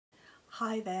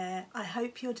Hi there, I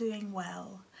hope you're doing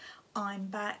well. I'm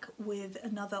back with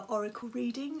another oracle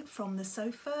reading from the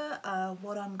sofa,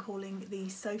 what I'm calling the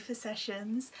sofa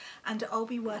sessions, and I'll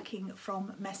be working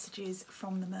from messages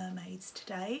from the mermaids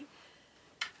today.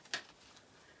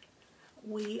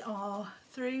 We are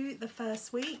through the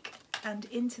first week and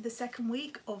into the second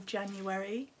week of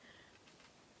January,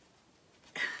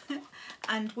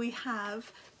 and we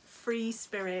have free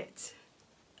spirit.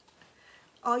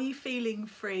 Are you feeling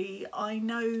free? I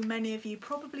know many of you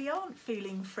probably aren't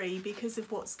feeling free because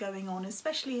of what's going on,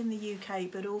 especially in the UK,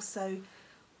 but also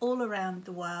all around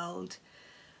the world.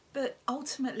 But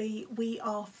ultimately, we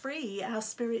are free, our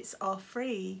spirits are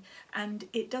free, and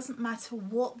it doesn't matter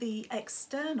what the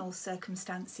external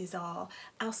circumstances are,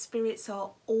 our spirits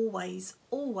are always,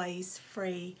 always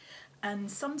free. And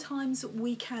sometimes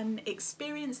we can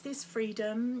experience this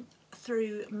freedom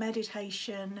through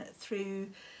meditation, through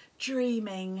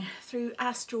dreaming, through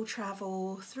astral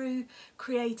travel, through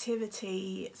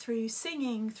creativity, through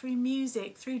singing, through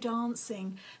music, through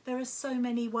dancing. There are so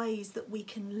many ways that we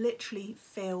can literally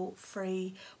feel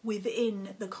free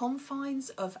within the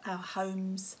confines of our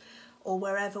homes or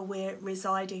wherever we're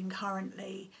residing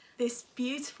currently. This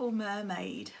beautiful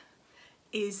mermaid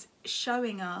is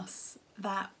showing us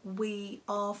that we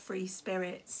are free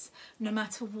spirits. No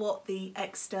matter what the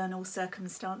external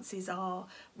circumstances are,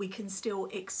 we can still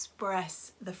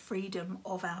express the freedom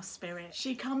of our spirit.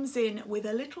 She comes in with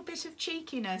a little bit of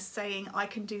cheekiness, saying, I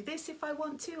can do this if I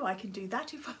want to, I can do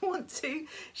that if I want to.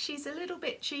 She's a little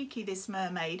bit cheeky, this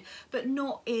mermaid, but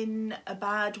not in a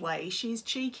bad way. She's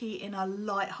cheeky in a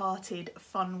light-hearted,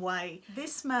 fun way.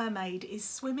 This mermaid is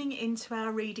swimming into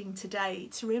our reading today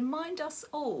to remind us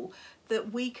all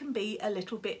that we can be a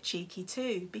little bit cheeky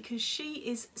too, because she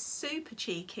is super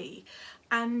cheeky,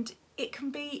 and it can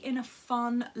be in a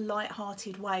fun,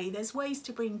 light-hearted way. There's ways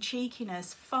to bring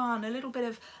cheekiness, fun, a little bit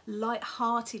of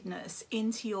light-heartedness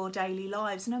into your daily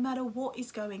lives, no matter what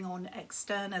is going on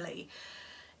externally.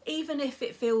 Even if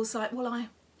it feels like, well, I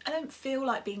don't feel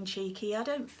like being cheeky, I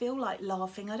don't feel like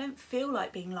laughing, I don't feel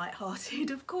like being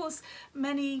light-hearted. Of course,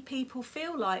 many people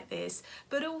feel like this,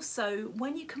 but also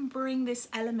when you can bring this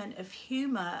element of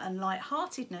humour and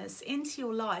light-heartedness into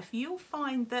your life, you'll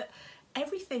find that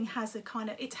everything has a kind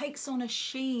of, it takes on a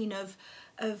sheen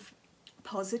of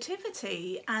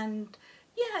positivity, and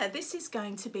yeah, this is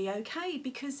going to be okay,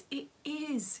 because it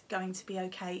is going to be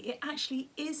okay. It actually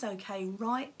is okay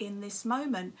right in this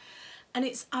moment. And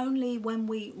it's only when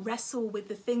we wrestle with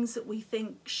the things that we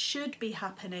think should be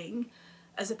happening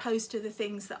as opposed to the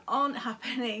things that aren't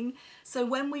happening. So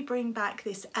when we bring back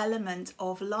this element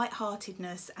of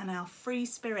lightheartedness and our free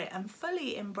spirit and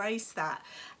fully embrace that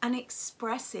and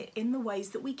express it in the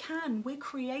ways that we can, we're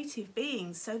creative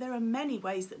beings, so there are many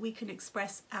ways that we can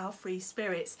express our free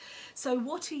spirits. So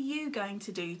what are you going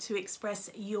to do to express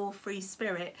your free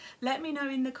spirit? Let me know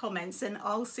in the comments, and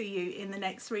I'll see you in the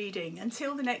next reading.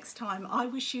 Until the next time, I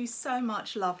wish you so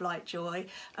much love, light, joy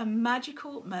and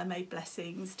magical mermaid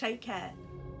blessings. Take care.